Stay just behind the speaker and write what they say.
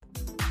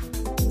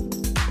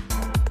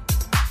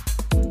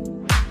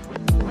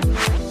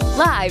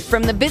Live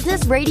from the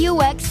Business Radio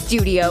X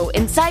studio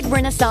inside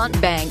Renaissance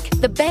Bank,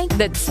 the bank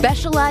that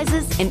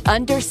specializes in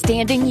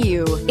understanding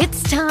you.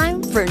 It's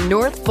time for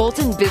North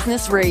Fulton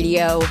Business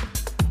Radio.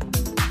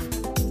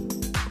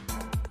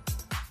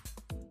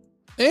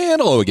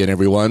 And hello again,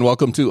 everyone.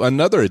 Welcome to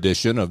another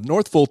edition of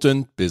North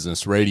Fulton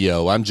Business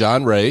Radio. I'm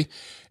John Ray,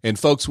 and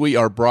folks, we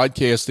are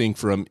broadcasting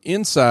from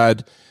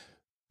inside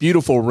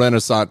beautiful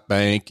Renaissance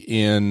Bank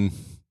in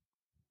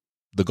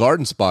the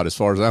garden spot, as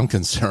far as I'm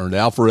concerned,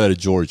 Alpharetta,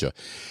 Georgia.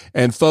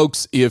 And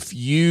folks, if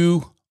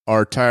you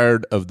are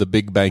tired of the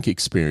big bank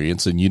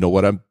experience, and you know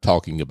what I'm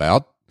talking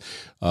about,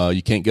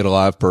 you can't get a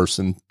live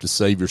person to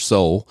save your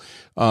soul,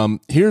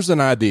 here's an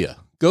idea.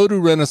 Go to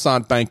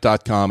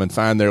renaissancebank.com and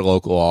find their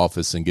local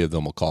office and give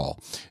them a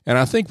call. And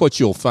I think what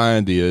you'll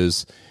find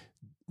is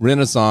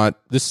Renaissance,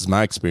 this is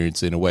my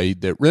experience in a way,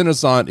 that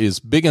Renaissance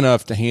is big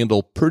enough to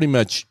handle pretty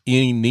much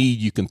any need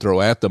you can throw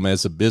at them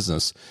as a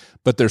business,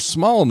 but they're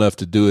small enough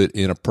to do it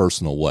in a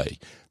personal way.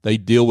 They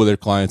deal with their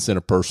clients in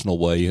a personal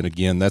way, and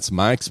again, that's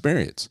my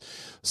experience.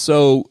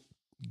 So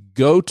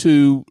go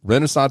to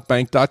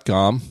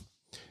renaissancebank.com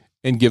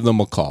and give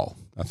them a call.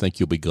 I think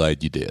you'll be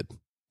glad you did.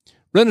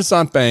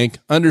 Renaissance Bank,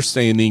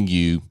 understanding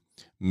you,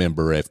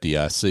 member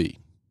FDIC.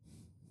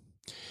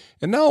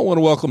 And now I want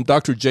to welcome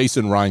Dr.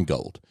 Jason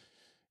Reingold.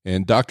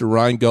 And Dr.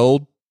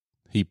 Reingold,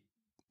 he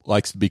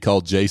likes to be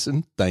called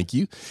Jason. Thank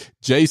you.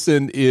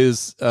 Jason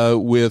is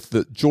with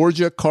the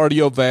Georgia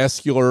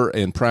Cardiovascular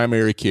and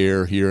Primary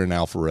Care here in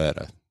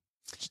Alpharetta.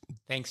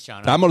 Thanks,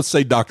 John. I'm going to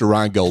say Dr.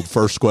 Reingold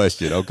first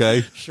question,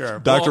 okay? Sure.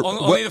 Dr.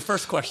 Well, only the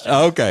first question.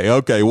 Okay.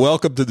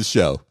 Welcome to the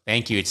show.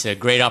 Thank you. It's a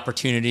great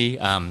opportunity.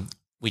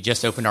 We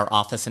just opened our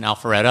office in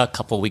Alpharetta a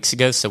couple of weeks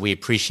ago, so we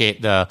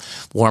appreciate the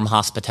warm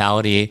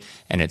hospitality,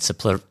 and it's a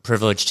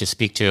privilege to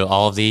speak to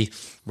all of the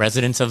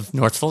residents of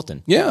North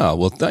Fulton. Yeah,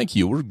 well, thank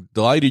you. We're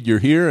delighted you're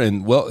here,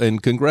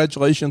 and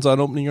congratulations on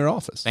opening your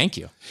office. Thank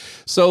you.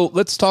 So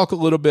let's talk a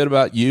little bit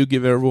about you,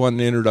 give everyone an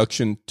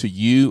introduction to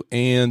you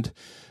and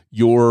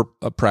your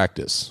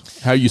practice.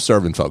 How are you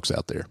serving folks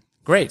out there?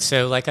 Great.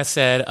 So like I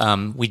said,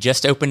 we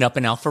just opened up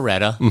in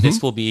Alpharetta. Mm-hmm.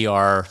 This will be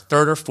our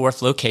third or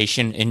fourth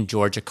location in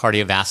Georgia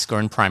Cardiovascular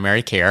and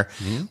Primary Care.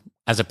 Mm-hmm.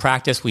 As a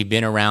practice, we've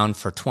been around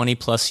for 20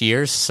 plus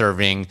years,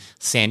 serving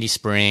Sandy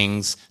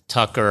Springs,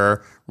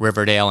 Tucker,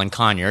 Riverdale, and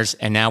Conyers.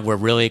 And now we're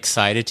really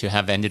excited to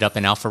have ended up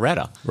in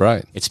Alpharetta.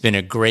 Right. It's been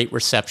a great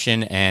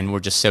reception, and we're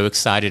just so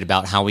excited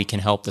about how we can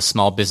help the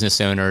small business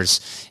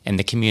owners and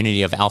the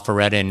community of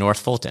Alpharetta and North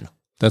Fulton.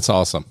 That's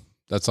awesome.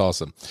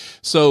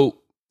 So,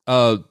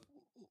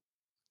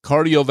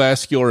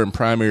 cardiovascular and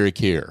primary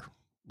care.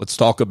 Let's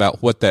talk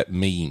about what that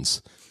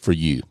means for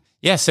you.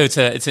 Yeah, so it's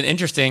an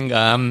interesting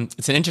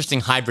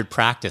hybrid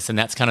practice, and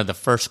that's kind of the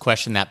first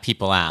question that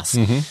people ask.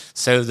 Mm-hmm.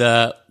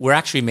 So we're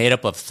actually made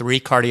up of 3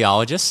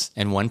 cardiologists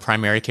and 1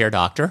 primary care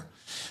doctor.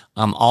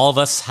 All of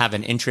us have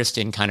an interest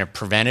in kind of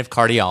preventive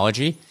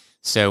cardiology.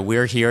 So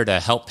we're here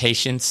to help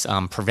patients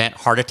prevent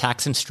heart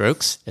attacks and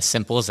strokes, as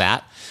simple as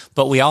that.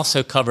 But we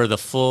also cover the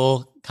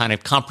full kind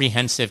of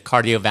comprehensive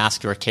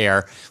cardiovascular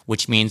care,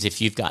 which means if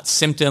you've got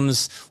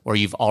symptoms or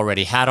you've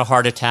already had a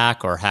heart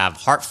attack or have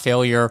heart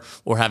failure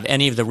or have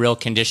any of the real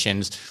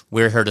conditions,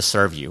 we're here to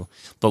serve you.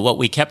 But what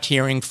we kept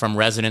hearing from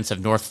residents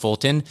of North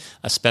Fulton,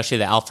 especially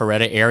the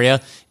Alpharetta area,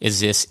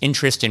 is this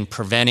interest in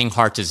preventing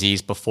heart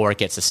disease before it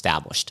gets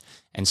established.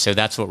 And so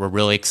that's what we're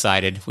really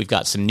excited. We've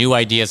got some new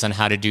ideas on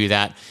how to do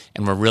that,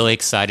 and we're really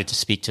excited to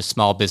speak to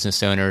small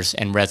business owners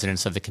and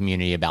residents of the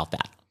community about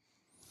that.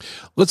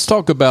 Let's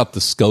talk about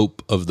the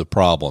scope of the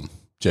problem,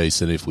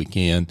 Jason, if we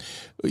can.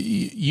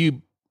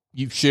 You've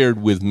shared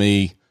with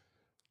me,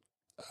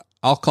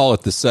 I'll call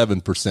it the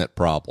 7%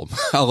 problem.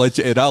 I'll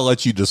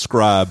let you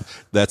describe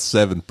that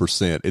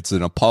 7%. It's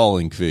an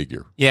appalling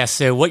figure. Yeah.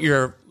 So what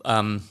you're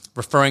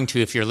referring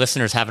to, if your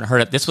listeners haven't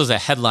heard it, this was a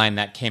headline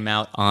that came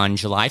out on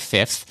July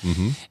 5th,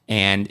 mm-hmm.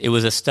 and it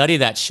was a study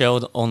that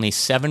showed only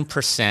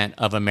 7%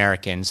 of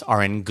Americans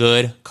are in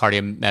good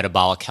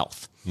cardiometabolic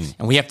health.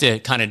 And we have to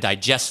kind of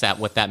digest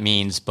what that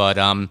means. But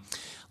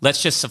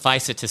let's just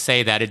suffice it to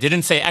say that it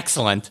didn't say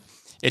excellent.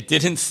 It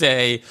didn't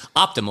say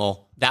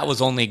optimal. That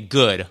was only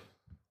good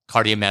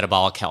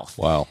cardiometabolic health.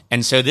 Wow.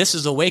 And so this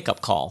is a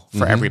wake-up call for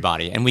mm-hmm.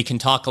 everybody. And we can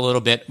talk a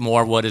little bit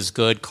more what does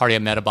good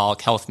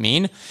cardiometabolic health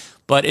mean.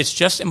 But it's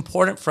just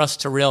important for us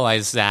to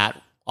realize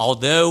that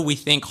although we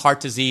think heart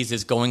disease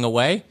is going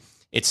away,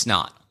 it's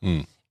not.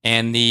 Mm.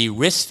 And the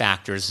risk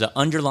factors, the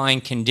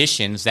underlying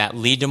conditions that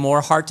lead to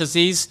more heart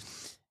disease,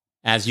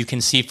 as you can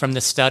see from the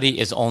study,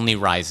 is only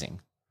rising.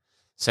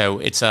 So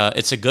it's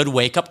a good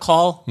wake-up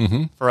call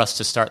mm-hmm. for us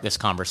to start this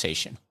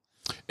conversation.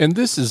 And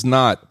this is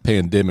not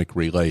pandemic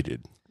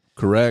related,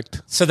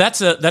 correct? So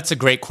that's a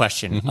great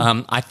question.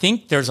 Mm-hmm. I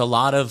think there's a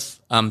lot of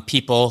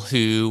people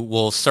who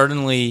will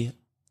certainly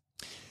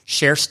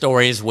share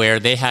stories where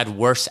they had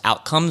worse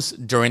outcomes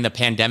during the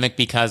pandemic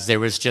because there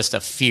was just a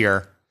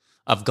fear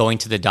of going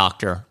to the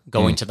doctor,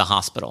 going to the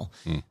hospital.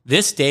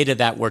 This data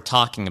that we're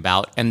talking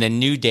about and the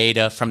new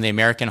data from the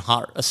American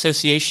Heart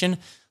Association,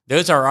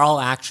 those are all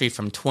actually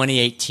from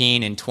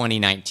 2018 and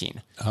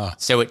 2019.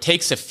 So it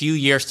takes a few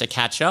years to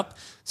catch up.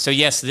 So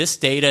yes, this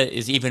data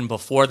is even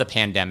before the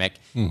pandemic.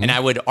 And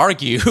I would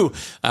argue,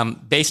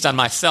 based on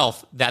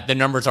myself, that the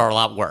numbers are a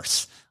lot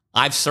worse.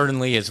 I've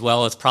certainly, as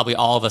well as probably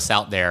all of us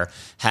out there,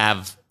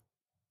 have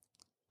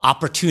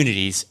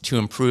opportunities to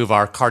improve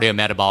our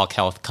cardiometabolic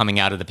health coming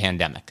out of the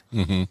pandemic.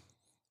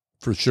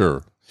 For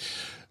sure.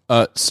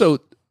 So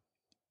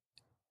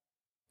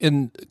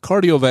in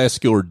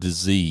cardiovascular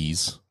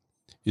disease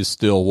is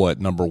still what,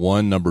 number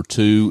one, number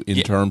two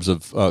in terms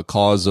of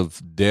cause of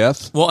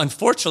death? Well,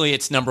 unfortunately,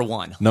 it's number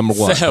one. Number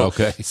one,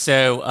 okay.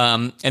 So,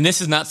 and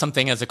this is not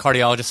something as a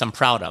cardiologist I'm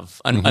proud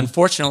of.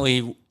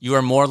 Unfortunately, you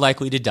are more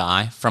likely to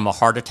die from a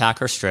heart attack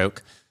or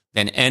stroke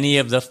than any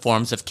of the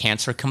forms of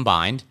cancer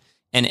combined,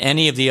 and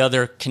any of the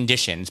other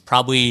conditions.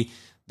 Probably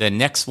the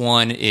next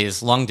one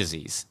is lung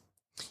disease.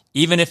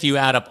 Even if you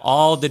add up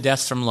all the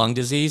deaths from lung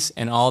disease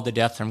and all the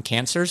deaths from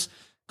cancers,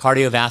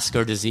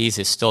 cardiovascular disease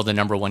is still the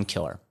number one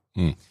killer.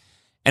 And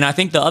I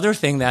think the other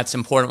thing that's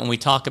important when we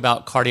talk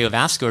about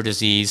cardiovascular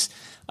disease,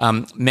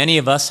 many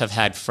of us have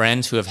had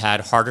friends who have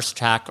had heart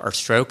attack or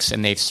strokes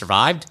and they've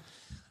survived.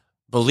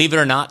 Believe it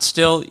or not,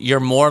 still, you're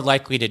more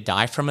likely to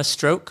die from a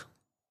stroke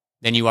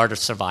than you are to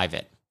survive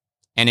it.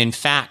 And in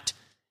fact,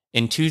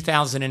 in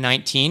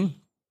 2019,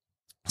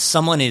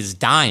 someone is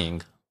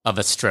dying of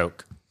a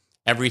stroke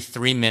every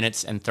 3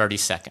 minutes and 30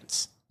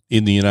 seconds.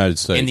 In the United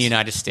States? In the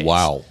United States.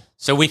 Wow.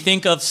 So we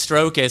think of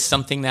stroke as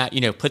something that,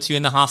 puts you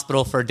in the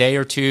hospital for a day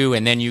or two,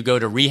 and then you go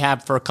to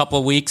rehab for a couple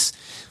of weeks.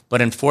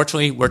 But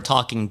unfortunately, we're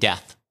talking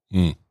death.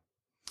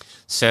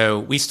 So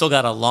we still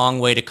got a long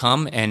way to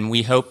come, and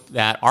we hope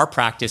that our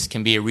practice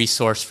can be a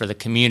resource for the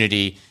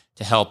community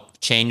to help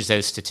change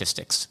those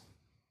statistics.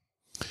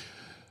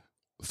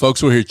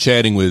 Folks, we're here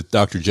chatting with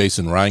Dr.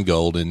 Jason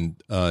Reingold, and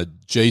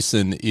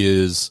Jason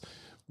is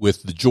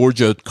with the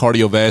Georgia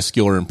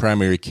Cardiovascular and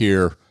Primary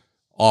Care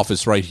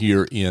office right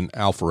here in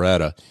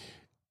Alpharetta.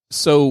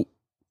 So,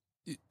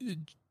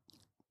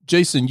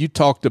 Jason, you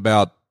talked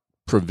about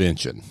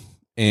prevention,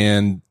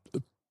 and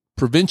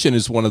prevention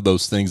is one of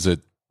those things that,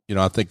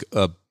 I think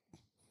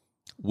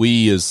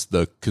we as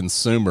the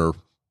consumer,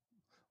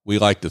 we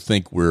like to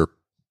think we're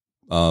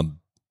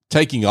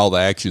taking all the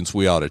actions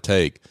we ought to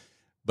take,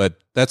 but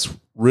that's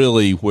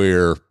really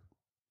where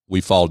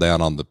we fall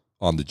down on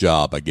the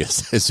job, I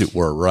guess, as it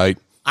were, right?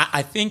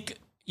 I think,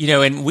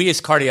 and we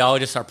as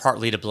cardiologists are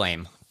partly to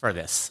blame for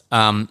this.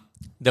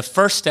 The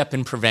first step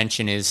in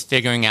prevention is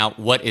figuring out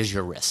what is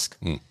your risk.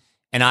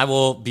 And I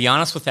will be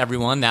honest with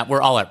everyone that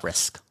we're all at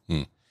risk.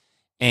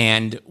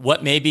 And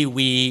what maybe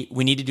we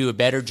need to do a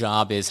better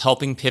job is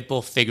helping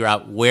people figure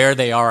out where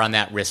they are on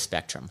that risk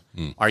spectrum.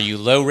 Are you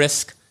low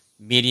risk,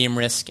 medium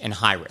risk, and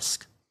high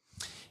risk?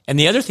 And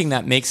the other thing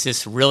that makes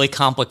this really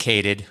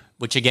complicated,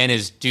 which again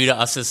is due to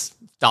us as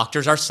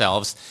doctors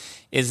ourselves,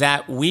 is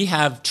that we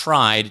have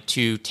tried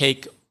to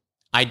take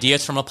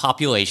ideas from a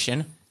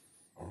population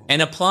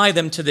and apply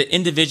them to the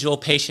individual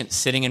patient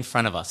sitting in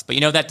front of us. But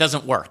that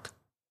doesn't work.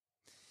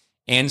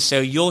 And so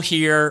you'll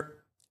hear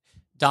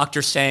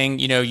doctors saying,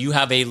 you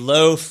have a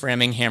low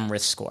Framingham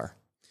risk score,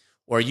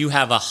 or you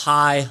have a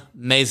high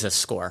MESA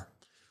score,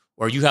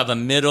 or you have a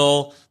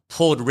middle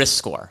pooled risk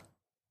score.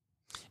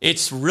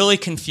 It's really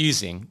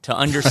confusing to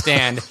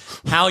understand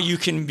how you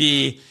can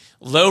be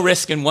low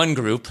risk in one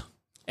group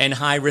and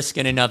high risk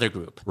in another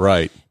group.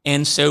 Right.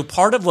 And so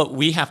part of what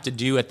we have to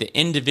do at the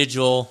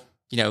individual,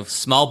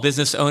 small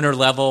business owner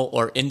level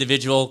or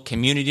individual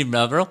community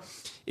level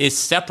is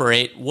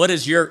separate what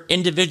is your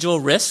individual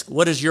risk,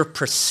 what is your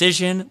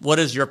precision, what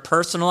is your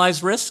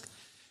personalized risk,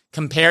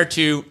 compared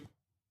to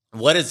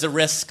what is the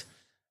risk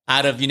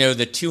out of,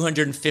 the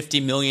 250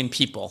 million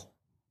people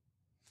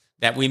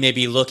that we may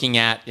be looking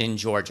at in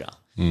Georgia.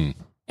 And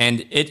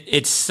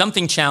it's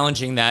something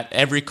challenging that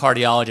every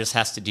cardiologist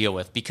has to deal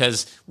with,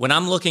 because when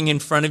I'm looking in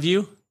front of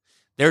you,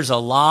 there's a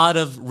lot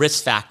of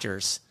risk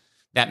factors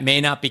that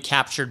may not be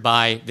captured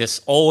by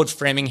this old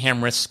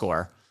Framingham risk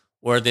score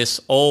or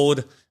this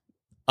old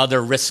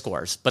other risk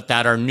scores, but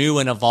that are new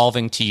and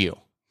evolving to you.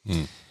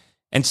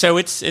 And so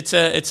it's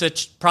a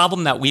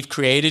problem that we've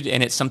created,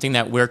 and it's something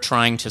that we're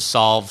trying to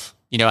solve,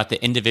 at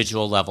the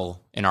individual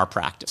level in our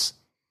practice.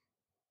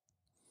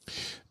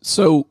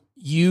 So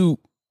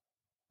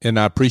and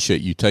I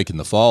appreciate you taking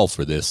the fall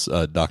for this,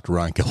 Dr.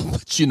 Reingold,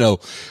 but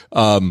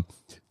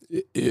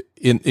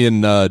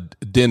in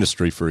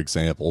dentistry, for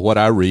example, what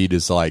I read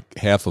is like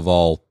half of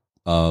all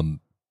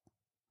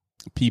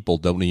people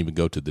don't even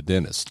go to the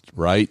dentist,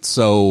 right?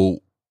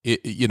 So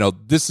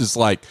this is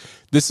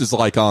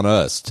like on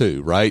us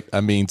too, right?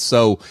 I mean,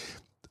 so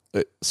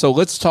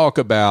let's talk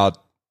about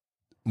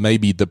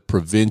maybe the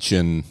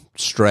prevention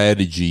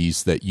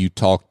strategies that you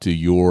talk to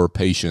your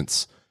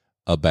patients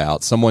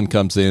about. Someone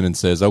comes in and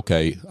says,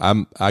 "Okay,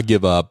 I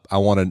give up. I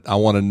want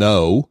to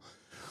know,"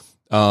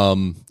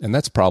 and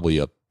that's probably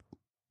a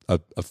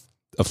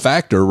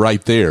factor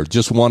right there,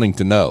 just wanting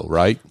to know,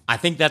 right? I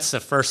think that's the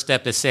first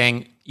step, is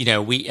saying,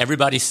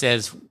 everybody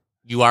says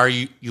you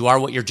are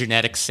what your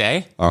genetics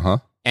say,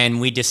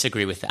 and we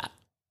disagree with that.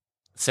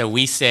 So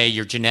we say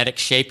your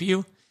genetics shape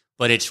you,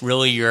 but it's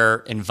really your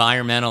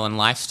environmental and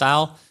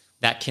lifestyle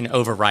that can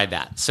override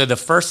that. So the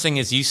first thing,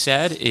 as you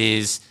said,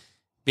 is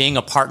being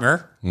a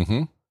partner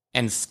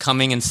and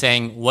coming and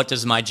saying, what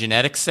does my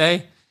genetics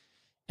say?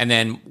 And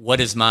then what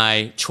does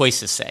my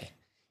choices say?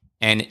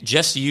 And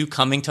just you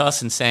coming to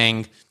us and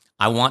saying,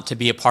 I want to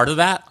be a part of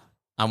that.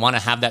 I want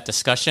to have that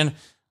discussion.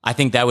 I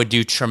think that would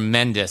do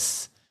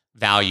tremendous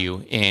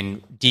value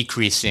in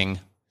decreasing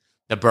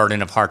the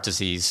burden of heart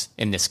disease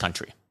in this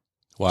country.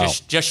 Wow.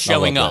 Just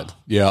showing up.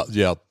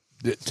 Yeah.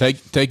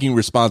 Taking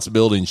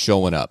responsibility and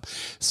showing up.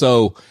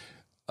 So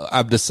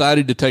I've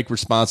decided to take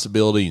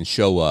responsibility and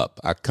show up.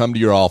 I come to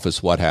your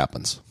office. What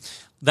happens?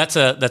 That's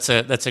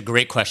a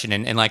great question.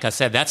 And like I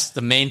said, that's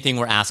the main thing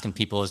we're asking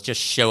people is just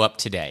show up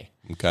today.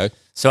 Okay.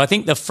 So I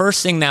think the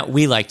first thing that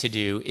we like to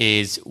do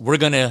is we're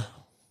going to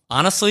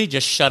honestly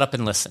just shut up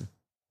and listen.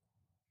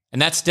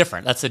 And that's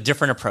different. That's a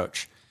different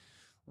approach.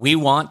 We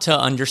want to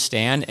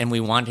understand and we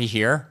want to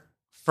hear,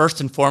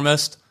 first and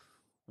foremost,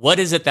 what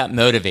is it that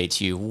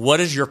motivates you? What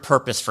is your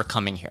purpose for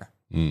coming here?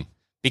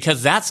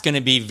 Because that's going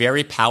to be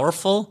very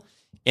powerful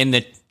in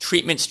the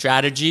treatment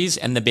strategies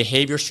and the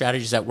behavior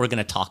strategies that we're going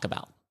to talk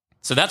about.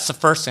 So that's the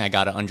first thing I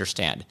got to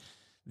understand.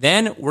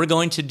 Then we're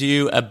going to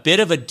do a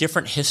bit of a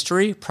different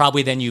history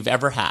probably than you've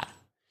ever had.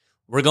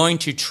 We're going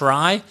to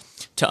try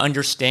to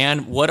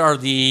understand what are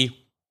the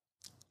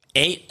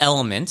 8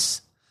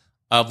 elements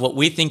of what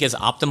we think is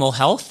optimal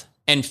health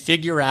and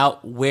figure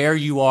out where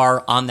you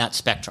are on that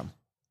spectrum.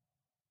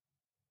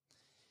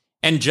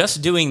 And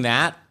just doing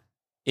that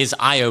is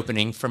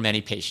eye-opening for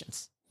many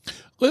patients.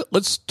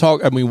 Let's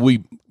talk. I mean,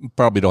 we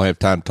probably don't have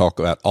time to talk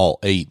about all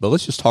 8, but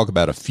let's just talk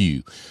about a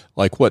few.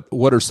 Like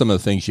what are some of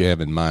the things you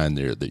have in mind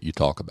there that you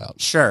talk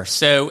about? Sure.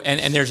 So,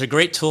 and there's a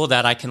great tool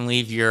that I can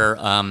leave your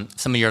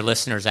some of your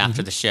listeners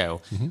after the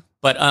show.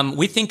 But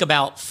we think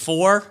about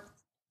 4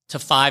 to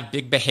 5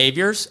 big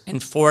behaviors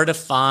and 4 to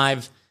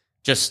 5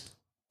 just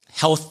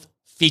health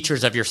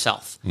features of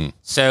yourself.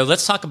 So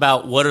let's talk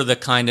about what are the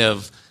kind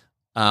of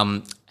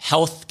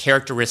health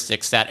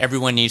characteristics that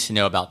everyone needs to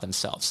know about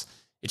themselves.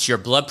 It's your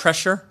blood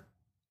pressure,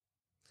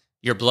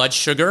 your blood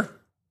sugar,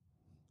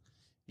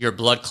 your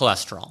blood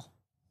cholesterol.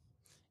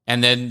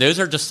 And then those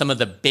are just some of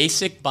the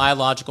basic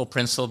biological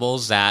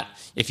principles that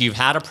if you've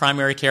had a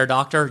primary care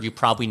doctor, you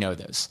probably know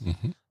those.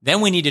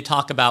 Then we need to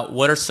talk about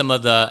what are some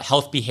of the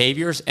health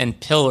behaviors and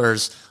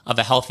pillars of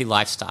a healthy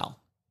lifestyle.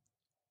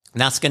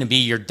 And that's going to be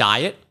your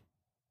diet,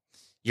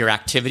 your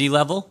activity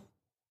level,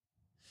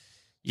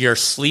 your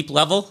sleep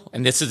level,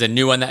 and this is a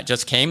new one that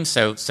just came,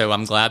 so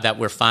I'm glad that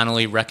we're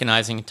finally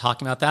recognizing and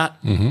talking about that.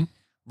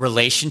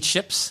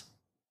 Relationships.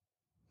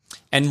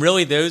 And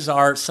really those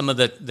are some of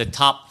the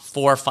top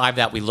 4 or 5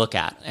 that we look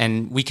at.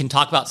 And we can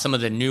talk about some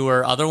of the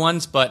newer other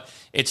ones, but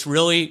it's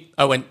really,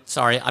 and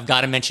sorry, I've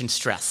got to mention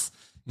stress.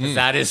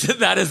 That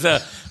is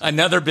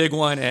another big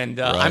one, and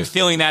right. I'm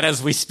feeling that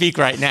as we speak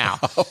right now.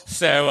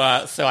 So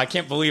I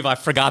can't believe I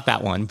forgot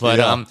that one.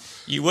 But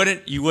you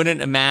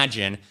wouldn't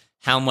imagine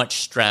how much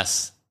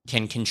stress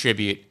can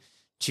contribute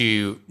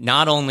to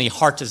not only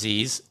heart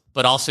disease,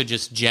 but also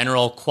just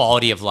general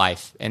quality of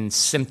life and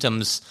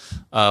symptoms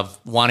of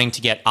wanting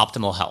to get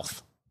optimal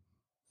health.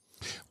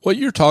 What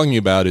you're talking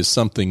about is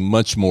something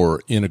much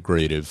more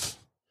integrative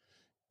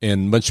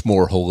and much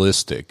more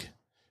holistic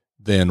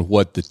than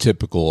what the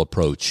typical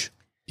approach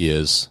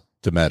is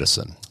to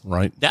medicine,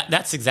 right?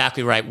 That's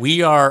exactly right.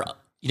 We are,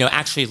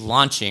 actually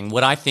launching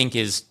what I think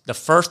is the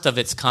first of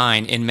its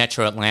kind in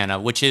Metro Atlanta,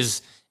 which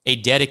is a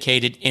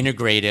dedicated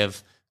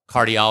integrative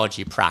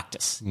cardiology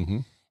practice.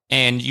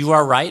 And you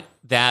are right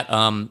that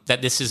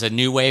that this is a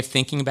new way of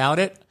thinking about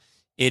it.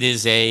 It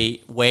is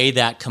a way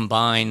that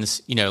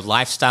combines,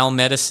 lifestyle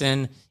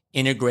medicine,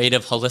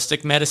 integrative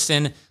holistic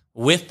medicine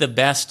with the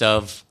best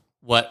of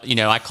what,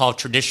 I call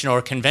traditional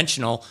or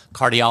conventional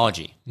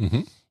cardiology.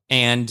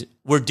 And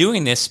we're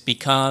doing this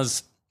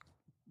because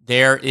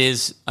there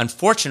is,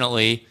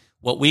 unfortunately,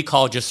 what we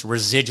call just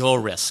residual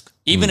risk.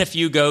 Even if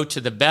you go to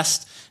the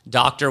best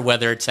doctor,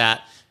 whether it's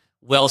at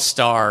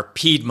Wellstar,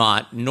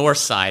 Piedmont,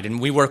 Northside, and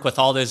we work with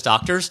all those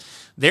doctors,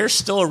 there's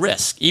still a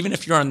risk. Even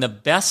if you're on the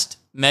best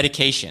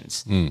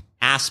medications,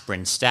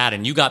 aspirin,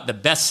 statin, you got the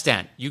best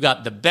stent, you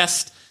got the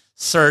best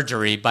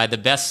surgery by the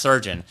best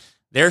surgeon,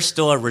 there's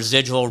still a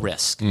residual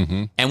risk.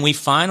 And we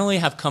finally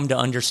have come to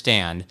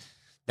understand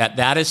that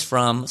that is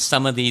from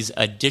some of these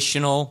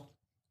additional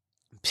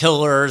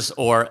pillars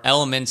or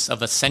elements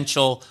of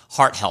essential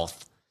heart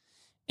health.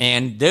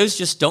 And those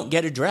just don't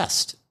get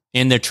addressed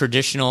in the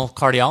traditional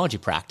cardiology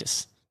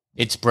practice.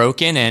 It's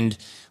broken, and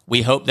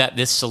we hope that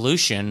this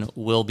solution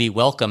will be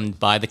welcomed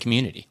by the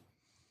community.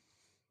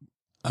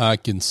 I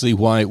can see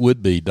why it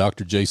would be.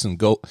 Dr. Jason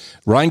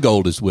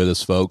Reingold is with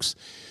us, folks.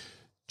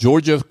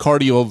 Georgia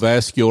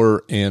Cardiovascular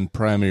and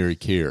Primary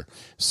Care.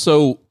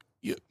 So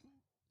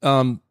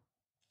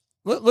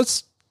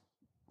let's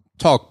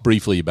talk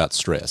briefly about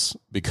stress,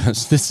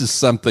 because this is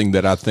something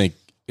that I think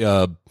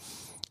I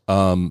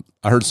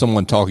heard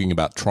someone talking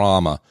about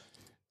trauma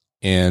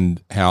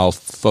and how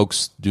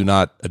folks do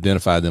not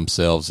identify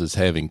themselves as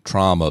having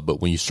trauma. But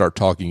when you start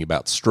talking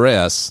about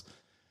stress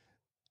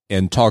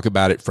and talk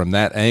about it from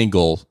that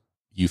angle,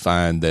 you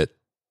find that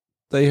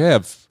they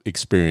have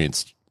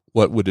experienced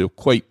what would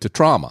equate to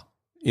trauma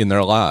in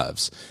their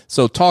lives.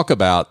 So talk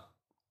about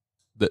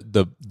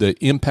the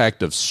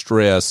impact of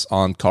stress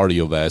on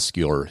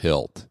cardiovascular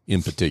health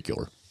in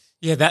particular.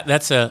 Yeah,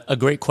 that's a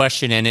great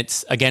question. And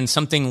it's, again,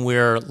 something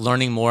we're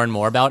learning more and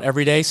more about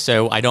every day.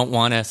 So I don't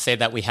want to say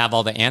that we have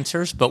all the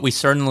answers, but we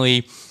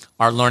certainly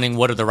are learning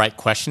what are the right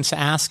questions to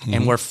ask. Mm-hmm.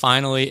 And we're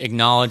finally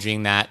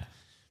acknowledging that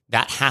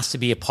has to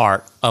be a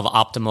part of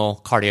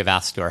optimal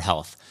cardiovascular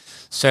health.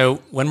 So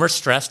when we're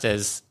stressed,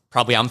 as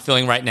probably I'm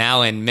feeling right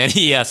now, and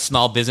many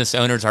small business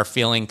owners are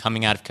feeling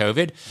coming out of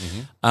COVID,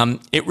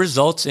 it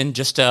results in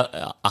just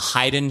a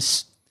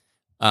heightened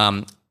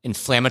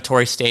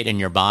inflammatory state in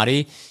your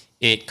body.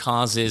 It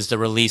causes the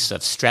release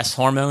of stress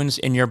hormones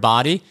in your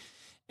body.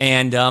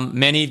 And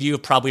many of you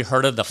have probably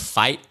heard of the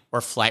fight or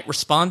flight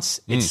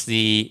response. It's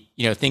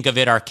think of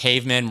it, our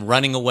cavemen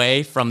running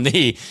away from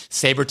the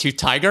saber-toothed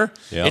tiger.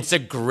 Yep. It's a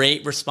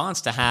great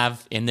response to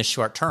have in the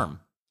short term.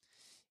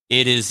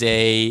 It is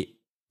a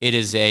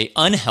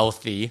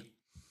unhealthy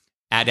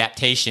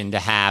adaptation to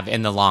have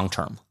in the long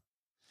term.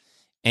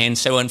 And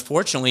so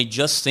unfortunately,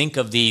 just think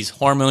of these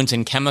hormones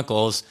and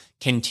chemicals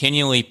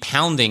continually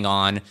pounding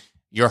on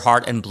your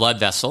heart and blood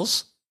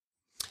vessels.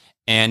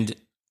 And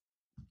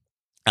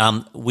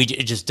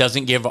it just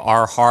doesn't give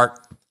our heart,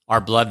 our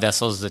blood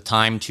vessels, the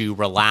time to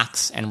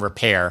relax and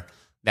repair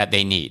that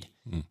they need.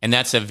 And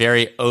that's a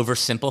very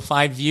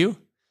oversimplified view,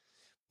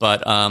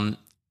 but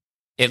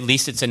at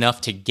least it's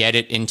enough to get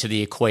it into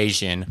the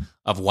equation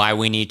of why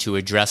we need to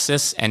address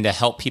this and to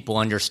help people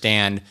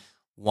understand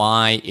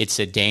why it's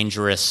a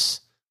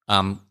dangerous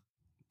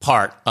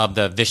part of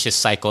the vicious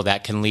cycle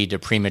that can lead to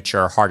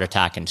premature heart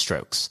attack and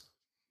strokes.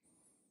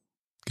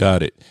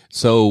 Got it.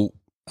 So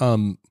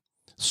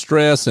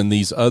stress and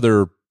these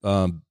other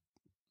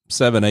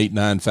 7, 8,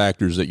 9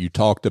 factors that you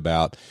talked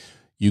about,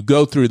 you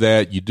go through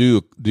that, you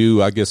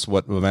do I guess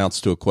what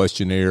amounts to a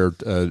questionnaire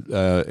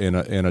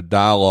in a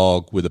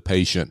dialogue with a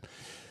patient.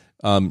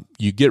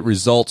 You get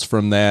results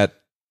from that.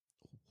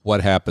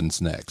 What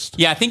happens next?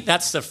 Yeah, I think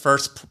that's the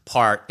first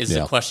part is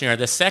the questionnaire.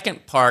 The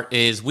second part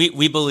is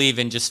we believe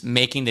in just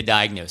making the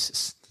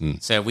diagnosis.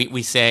 So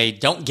we say,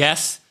 don't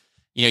guess,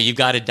 you've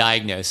got to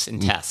diagnose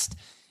and test.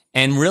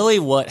 And really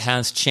what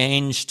has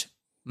changed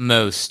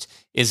most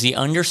is the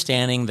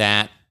understanding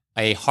that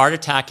a heart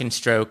attack and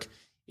stroke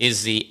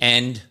is the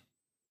end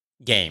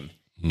game.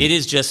 It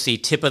is just the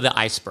tip of the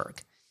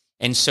iceberg.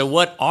 And so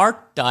what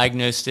our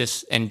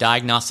diagnosis and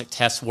diagnostic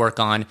tests work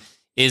on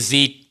is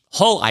the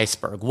whole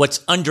iceberg,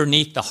 what's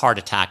underneath the heart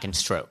attack and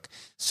stroke.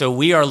 So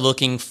we are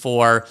looking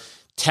for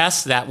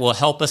tests that will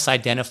help us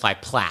identify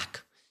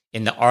plaque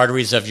in the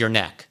arteries of your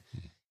neck,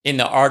 in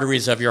the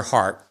arteries of your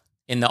heart,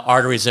 in the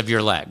arteries of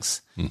your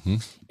legs.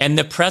 And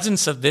the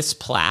presence of this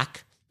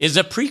plaque is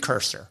a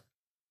precursor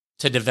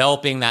to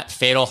developing that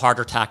fatal heart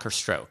attack or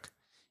stroke.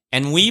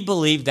 And we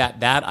believe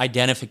that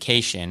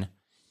identification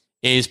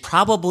is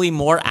probably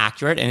more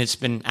accurate, and it's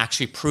been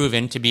actually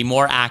proven to be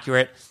more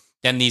accurate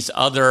than these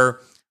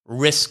other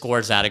risk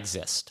scores that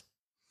exist.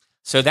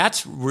 So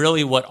that's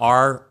really what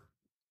our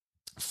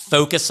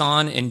focus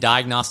on in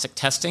diagnostic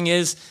testing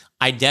is,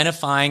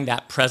 identifying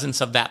that presence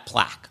of that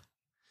plaque.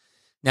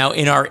 Now,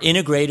 in our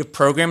integrative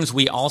programs,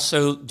 we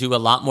also do a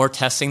lot more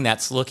testing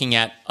that's looking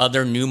at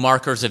other new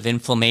markers of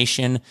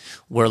inflammation.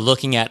 We're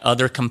looking at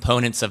other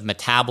components of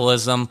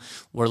metabolism.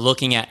 We're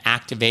looking at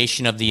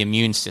activation of the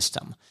immune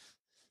system.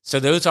 So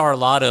those are a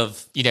lot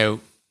of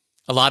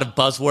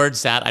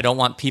buzzwords that I don't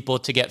want people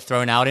to get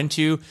thrown out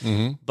into.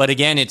 But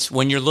again, it's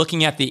when you're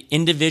looking at the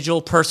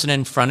individual person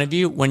in front of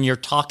you, when you're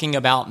talking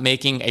about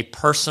making a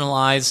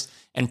personalized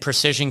and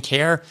precision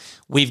care,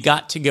 we've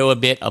got to go a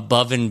bit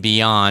above and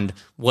beyond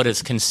what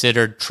is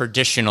considered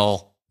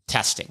traditional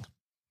testing.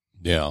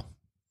 Yeah,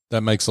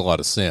 that makes a lot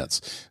of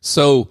sense.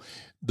 So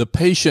the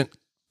patient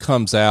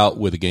comes out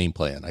with a game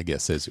plan, I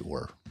guess, as it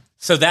were.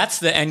 So that's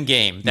the end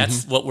game.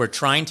 That's what we're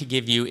trying to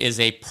give you is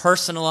a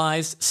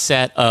personalized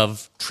set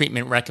of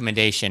treatment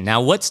recommendation. Now,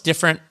 what's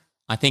different,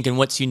 I think, and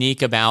what's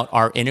unique about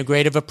our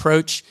integrative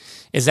approach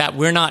is that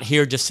we're not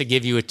here just to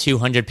give you a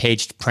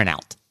 200-page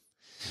printout.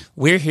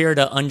 We're here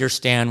to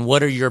understand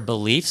what are your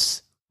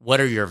beliefs,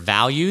 what are your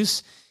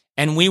values,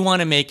 and we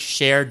want to make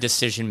shared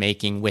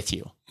decision-making with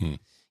you.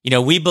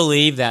 We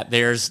believe that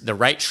there's the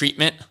right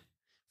treatment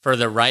for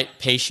the right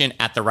patient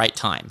at the right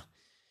time.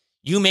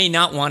 You may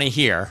not want to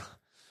hear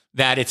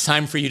that it's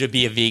time for you to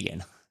be a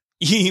vegan.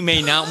 You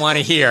may not want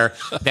to hear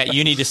that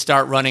you need to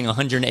start running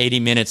 180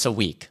 minutes a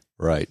week.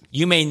 Right.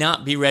 You may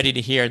not be ready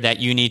to hear that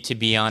you need to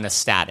be on a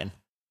statin.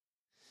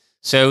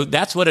 So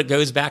that's what it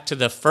goes back to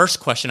the first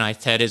question I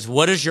said is,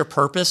 what is your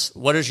purpose?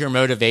 What is your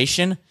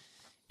motivation?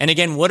 And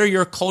again, what are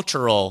your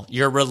cultural,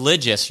 your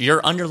religious,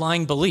 your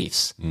underlying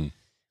beliefs?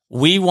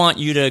 We want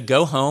you to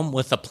go home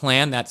with a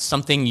plan that's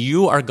something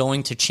you are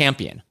going to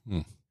champion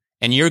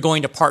and you're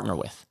going to partner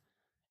with.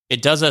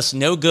 It does us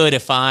no good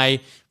if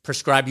I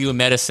prescribe you a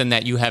medicine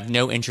that you have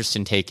no interest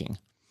in taking.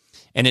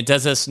 And it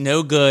does us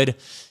no good,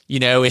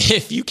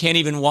 if you can't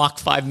even walk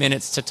 5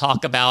 minutes to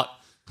talk about,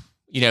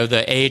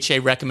 the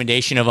AHA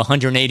recommendation of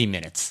 180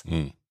 minutes.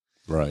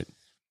 Right.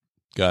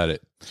 Got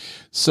it.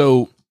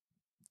 So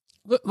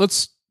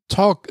let's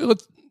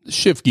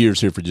shift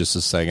gears here for just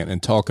a second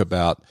and talk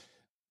about,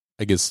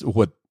 I guess,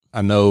 what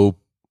I know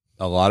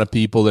a lot of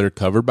people that are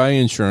covered by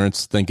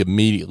insurance think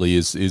immediately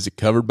is it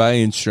covered by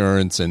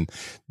insurance? And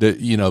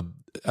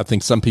I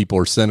think some people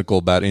are cynical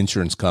about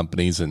insurance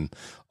companies and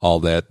all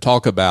that.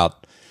 Talk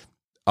about,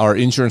 are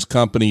insurance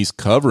companies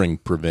covering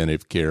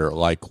preventive care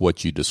like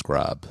what you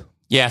describe?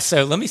 Yeah.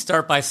 So let me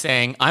start by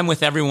saying I'm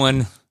with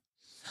everyone.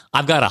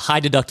 I've got a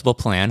high deductible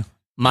plan.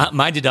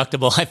 My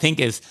deductible, I think,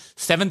 is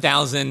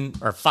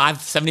 $7,000 or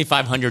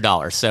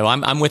 $7,500. So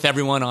I'm with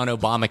everyone on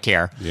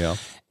Obamacare. Yeah.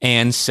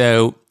 And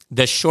so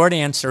the short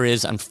answer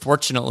is,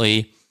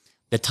 unfortunately,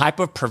 the type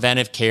of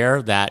preventive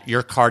care that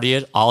your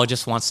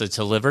cardiologist wants to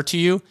deliver to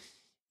you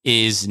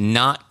is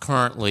not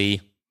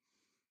currently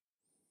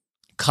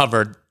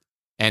covered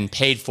and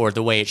paid for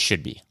the way it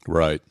should be.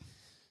 Right.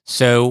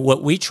 So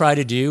what we try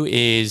to do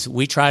is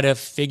we try to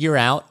figure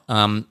out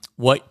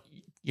what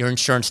your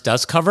insurance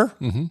does cover,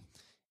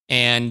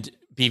 and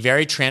be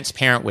very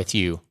transparent with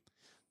you.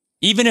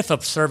 Even if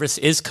a service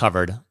is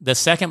covered, the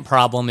second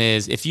problem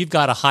is if you've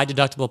got a high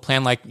deductible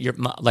plan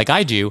like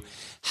I do,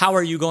 how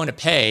are you going to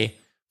pay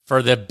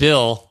for the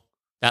bill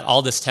that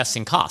all this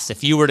testing costs?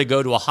 If you were to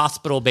go to a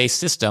hospital-based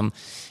system,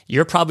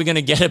 you're probably going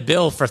to get a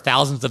bill for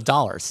thousands of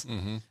dollars.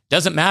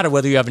 Doesn't matter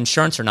whether you have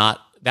insurance or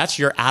not. That's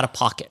your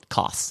out-of-pocket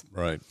costs.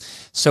 Right.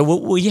 So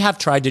what we have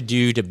tried to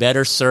do to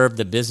better serve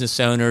the business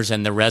owners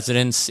and the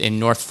residents in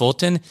North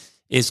Fulton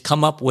is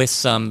come up with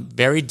some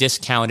very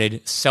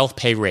discounted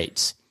self-pay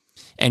rates.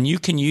 And you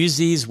can use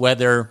these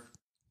whether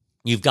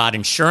you've got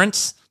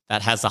insurance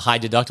that has a high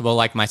deductible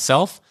like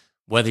myself,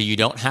 whether you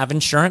don't have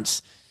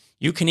insurance.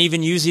 You can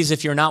even use these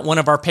if you're not one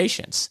of our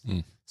patients.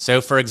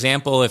 So, for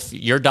example, if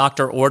your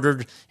doctor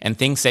ordered and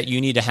thinks that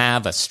you need to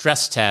have a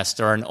stress test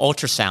or an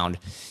ultrasound,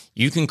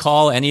 you can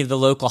call any of the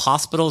local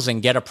hospitals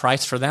and get a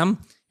price for them.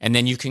 And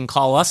then you can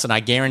call us, and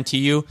I guarantee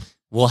you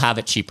we'll have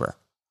it cheaper.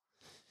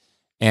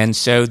 And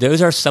so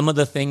those are some of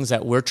the things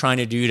that we're trying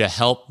to do to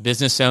help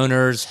business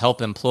owners,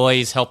 help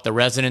employees, help the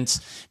residents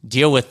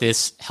deal with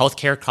this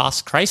healthcare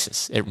cost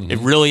crisis. It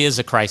really is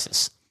a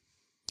crisis.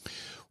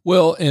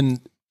 Well,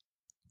 and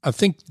I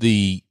think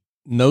the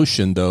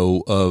notion,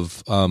 though,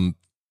 of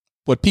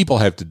what people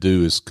have to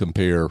do is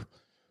compare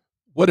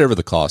whatever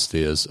the cost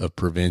is of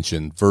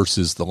prevention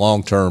versus the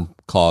long-term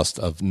cost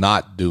of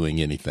not doing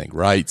anything,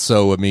 right?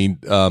 So, I mean,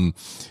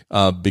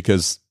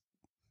 because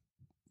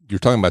you're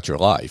talking about your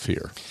life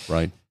here,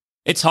 right?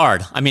 It's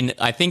hard. I mean,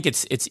 I think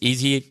it's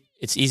easy.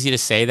 It's easy to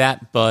say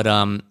that, but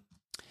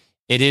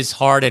it is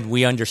hard, and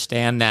we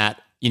understand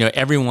that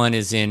everyone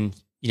is in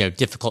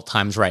difficult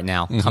times right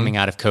now, coming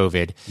out of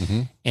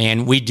COVID,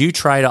 and we do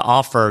try to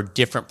offer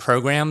different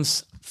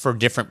programs for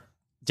different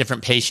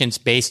patients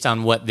based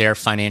on what their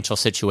financial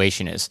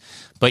situation is.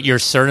 But you're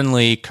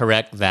certainly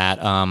correct that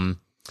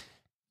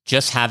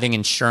just having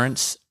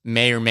insurance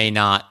may or may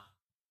not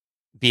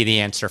be the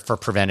answer for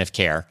preventive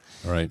care.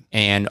 Right.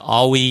 And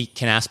all we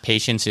can ask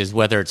patients is,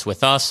 whether it's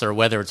with us or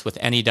whether it's with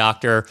any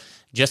doctor,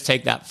 just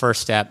take that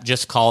first step.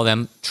 Just call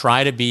them.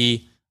 Try to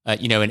be,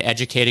 an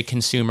educated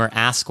consumer.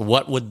 Ask,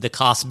 what would the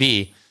cost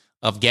be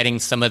of getting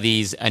some of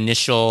these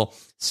initial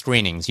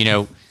screenings?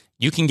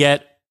 You can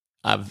get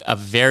a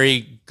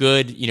very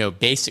good,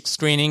 basic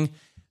screening.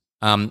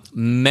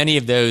 Many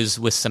of those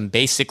with some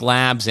basic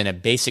labs and a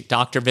basic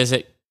doctor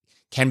visit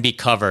can be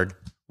covered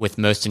with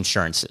most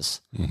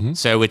insurances.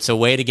 So it's a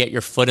way to get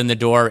your foot in the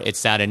door.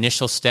 It's that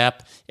initial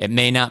step. It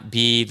may not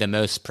be the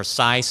most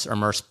precise or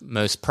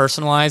most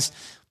personalized,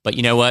 but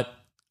you know what?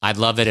 I'd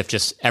love it if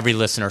just every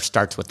listener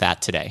starts with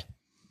that today.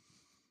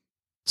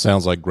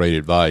 Sounds like great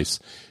advice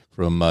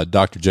from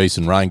Dr.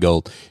 Jason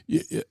Reingold.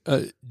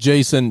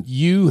 Jason,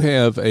 you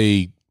have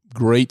a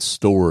great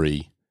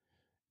story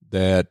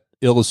that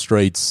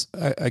illustrates,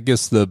 I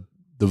guess, the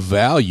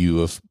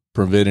value of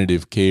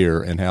preventative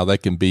care and how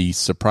that can be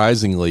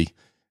surprisingly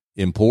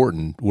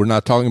important. We're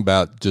not talking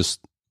about just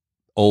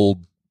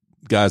old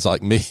guys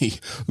like me.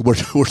 We're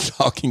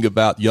talking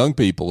about young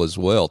people as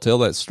well. Tell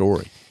that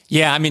story.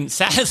 Yeah, I mean,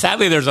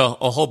 sadly, there's a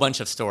whole bunch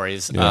of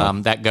stories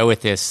that go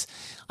with this.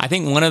 I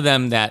think one of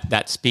them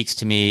that speaks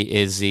to me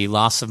is the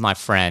loss of my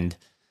friend.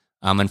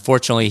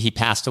 Unfortunately, he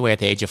passed away at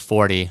the age of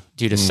 40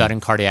 due to sudden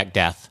cardiac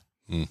death.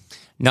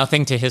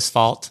 Nothing to his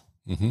fault.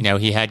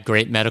 He had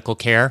great medical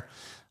care.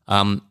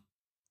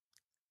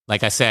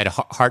 Like I said,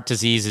 heart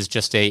disease is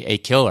just a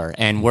killer.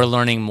 And we're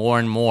learning more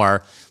and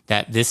more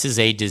that this is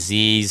a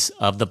disease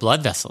of the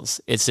blood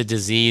vessels. It's a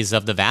disease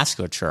of the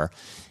vasculature.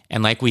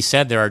 And like we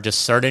said, there are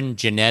just certain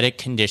genetic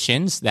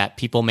conditions that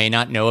people may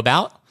not know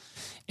about.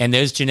 And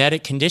those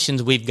genetic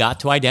conditions, we've got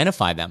to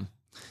identify them.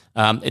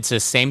 It's the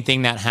same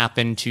thing that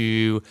happened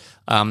to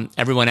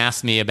everyone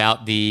asked me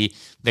about the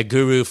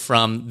guru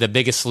from The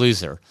Biggest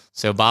Loser.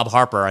 So Bob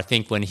Harper, I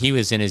think when he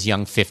was in his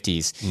young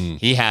 50s,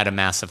 he had a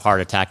massive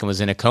heart attack and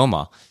was in a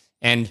coma.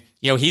 And,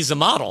 he's a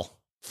model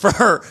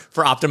for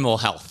optimal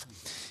health.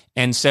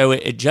 And so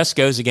it just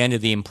goes again to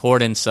the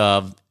importance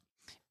of,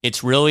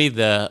 it's really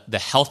the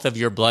health of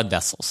your blood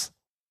vessels.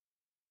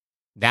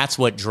 That's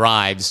what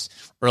drives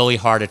early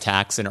heart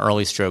attacks and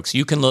early strokes.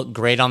 You can look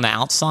great on the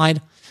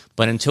outside,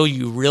 but until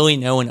you really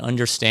know and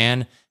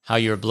understand how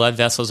your blood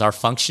vessels are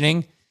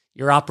functioning,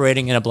 you're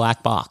operating in a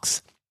black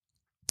box.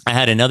 I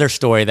had another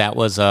story that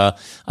was a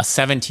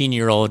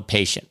 17-year-old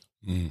patient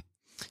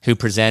who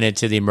presented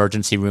to the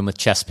emergency room with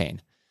chest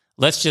pain.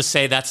 Let's just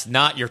say that's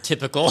not your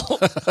typical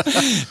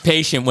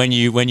patient when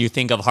you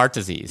think of heart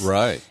disease.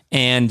 Right.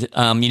 And,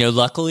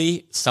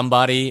 luckily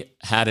somebody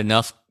had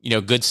enough,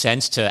 good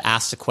sense to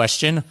ask the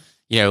question,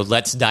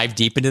 let's dive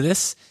deep into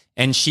this.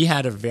 And she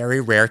had a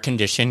very rare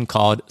condition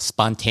called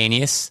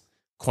spontaneous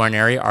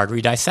coronary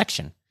artery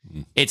dissection.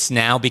 It's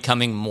now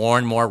becoming more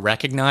and more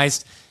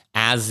recognized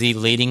as the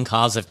leading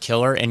cause of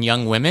killer in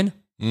young women.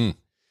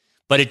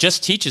 But it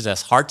just teaches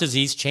us heart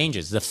disease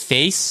changes. The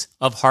face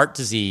of heart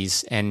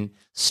disease and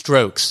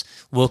strokes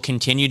will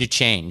continue to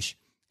change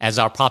as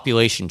our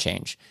population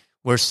change.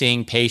 We're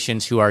seeing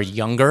patients who are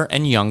younger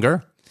and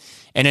younger,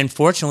 and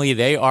unfortunately,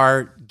 they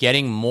are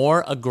getting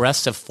more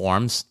aggressive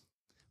forms,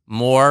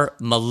 more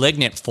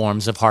malignant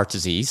forms of heart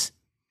disease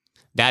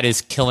that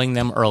is killing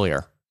them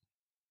earlier.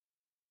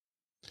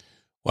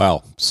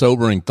 Wow.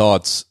 Sobering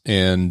thoughts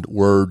and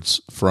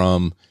words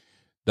from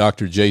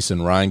Dr. Jason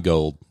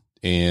Reingold.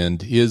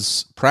 And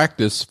his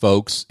practice,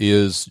 folks,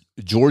 is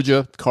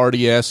Georgia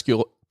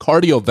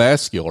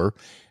Cardiovascular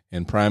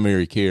and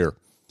Primary Care.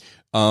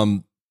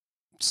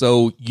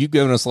 So you've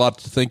given us a lot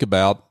to think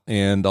about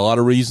and a lot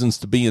of reasons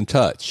to be in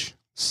touch.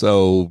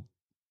 So,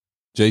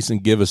 Jason,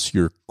 give us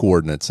your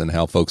coordinates and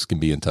how folks can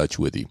be in touch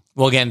with you.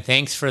 Well, again,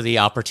 thanks for the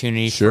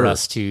opportunity for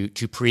us to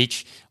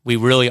preach. We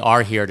really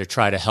are here to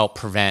try to help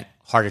prevent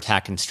heart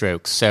attack and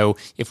stroke. So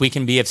if we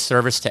can be of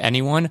service to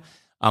anyone,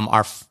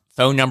 our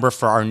phone number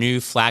for our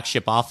new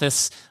flagship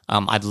office,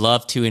 I'd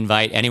love to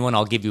invite anyone.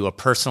 I'll give you a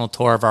personal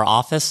tour of our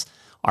office.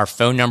 Our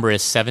phone number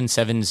is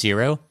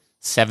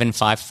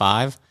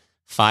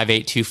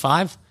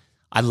 770-755-5825.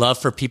 I'd love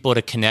for people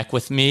to connect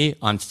with me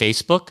on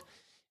Facebook.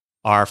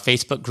 Our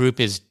Facebook group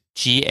is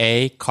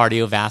GA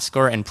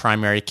Cardiovascular and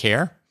Primary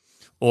Care,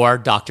 or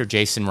Dr.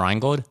 Jason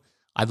Reingold.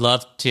 I'd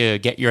love to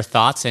get your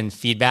thoughts and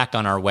feedback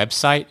on our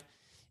website.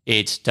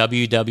 It's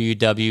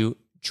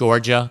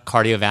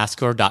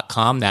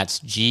www.georgiacardiovascular.com. That's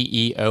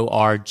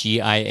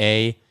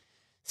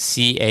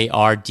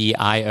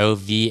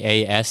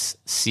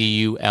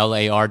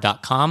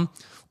GeorgiaCardiovascular.com,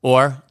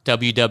 or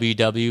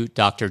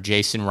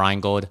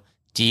www.drjasonreingold,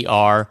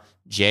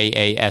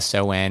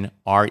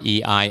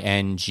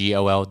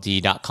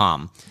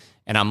 DrJasonReingold.com.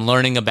 And I'm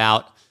learning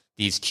about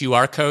these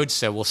QR codes,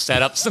 so we'll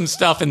set up some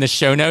stuff in the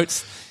show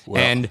notes.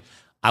 Well, and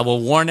I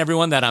will warn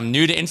everyone that I'm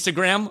new to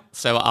Instagram,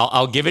 so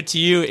I'll give it to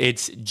you.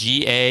 It's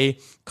GA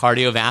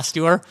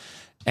Cardiovascular,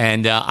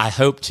 and I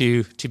hope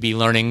to be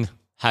learning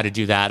how to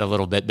do that a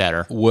little bit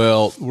better.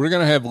 Well, we're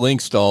going to have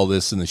links to all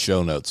this in the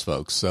show notes,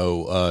 folks.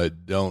 So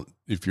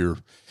if you're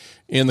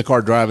in the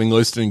car driving,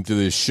 listening to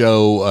this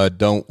show,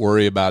 don't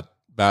worry about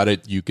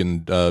it. You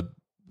can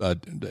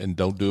and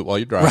don't do it while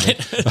you're driving.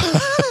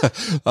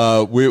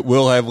 Right.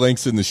 We'll have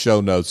links in the show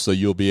notes, so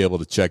you'll be able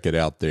to check it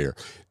out there.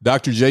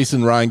 Dr.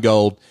 Jason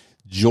Reingold,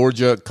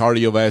 Georgia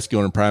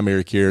Cardiovascular and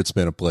Primary Care. It's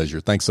been a pleasure.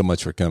 Thanks so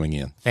much for coming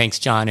in. Thanks,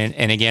 John.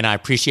 And again, I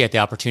appreciate the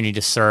opportunity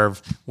to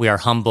serve. We are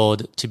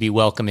humbled to be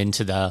welcomed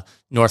into the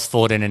North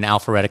Fulton and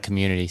Alpharetta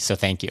community. So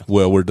thank you.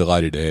 Well, we're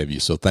delighted to have you.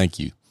 So thank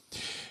you.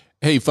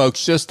 Hey,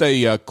 folks, just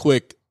a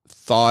quick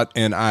thought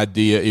and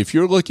idea. If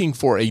you're looking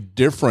for a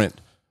different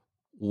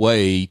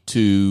way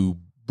to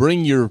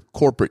bring your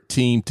corporate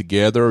team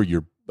together,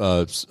 your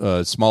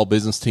small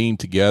business team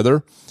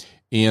together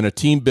in a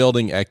team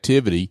building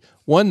activity,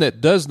 one that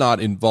does not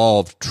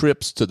involve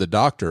trips to the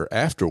doctor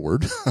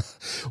afterward,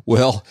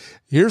 well,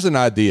 here's an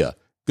idea.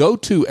 Go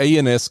to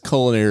A&S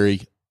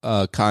Culinary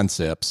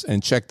Concepts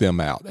and check them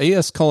out.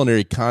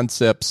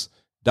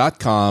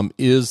 ASCulinaryconcepts.com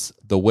is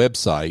the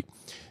website.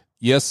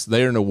 Yes,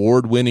 they're an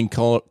award-winning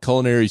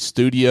culinary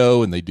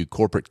studio, and they do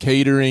corporate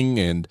catering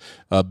and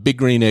Big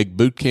Green Egg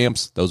boot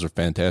camps. Those are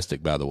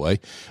fantastic, by the way.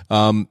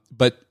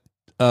 But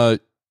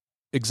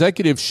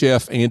executive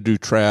chef Andrew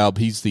Traub,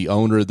 he's the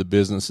owner of the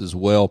business as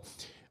well.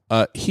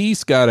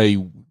 He's got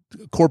a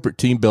corporate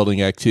team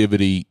building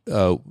activity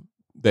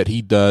that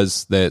he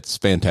does that's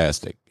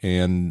fantastic.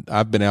 And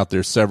I've been out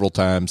there several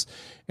times,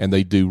 and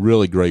they do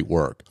really great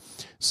work.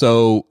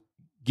 So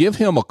give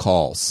him a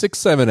call,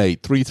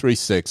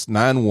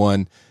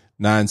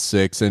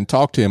 678-336-9196, and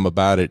talk to him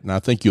about it. And I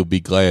think you'll be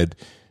glad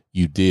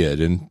you did.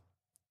 And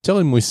tell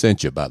him we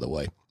sent you, by the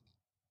way.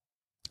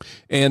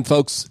 And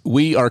folks,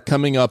 we are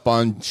coming up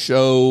on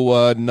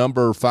show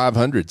number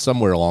 500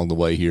 somewhere along the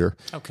way here.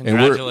 Oh,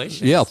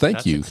 congratulations.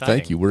 Thank you. Exciting.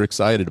 Thank you. We're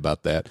excited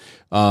about that.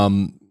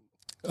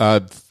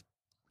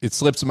 it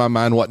slips my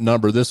mind what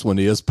number this one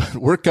is, but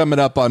we're coming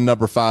up on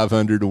number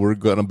 500, and we're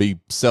going to be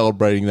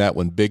celebrating that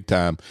one big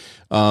time.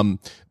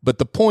 But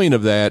the point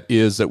of that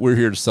is that we're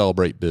here to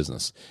celebrate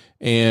business,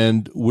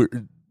 and we're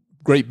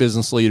great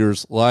business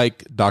leaders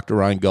like Dr.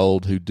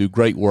 Reingold who do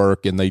great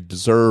work, and they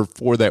deserve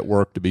for that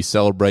work to be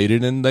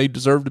celebrated, and they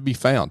deserve to be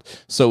found.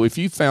 So if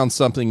you found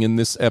something in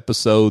this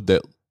episode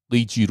that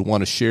leads you to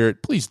want to share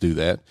it, please do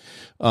that.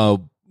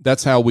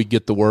 That's how we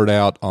get the word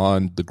out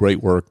on the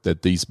great work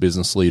that these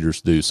business leaders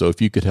do. So if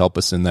you could help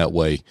us in that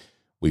way,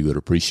 we would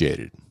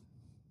appreciate it.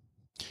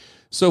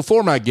 So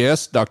for my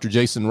guest, Dr.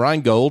 Jason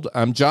Reingold,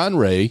 I'm John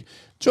Ray.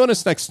 Join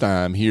us next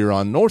time here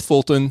on North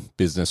Fulton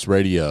Business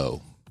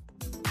Radio.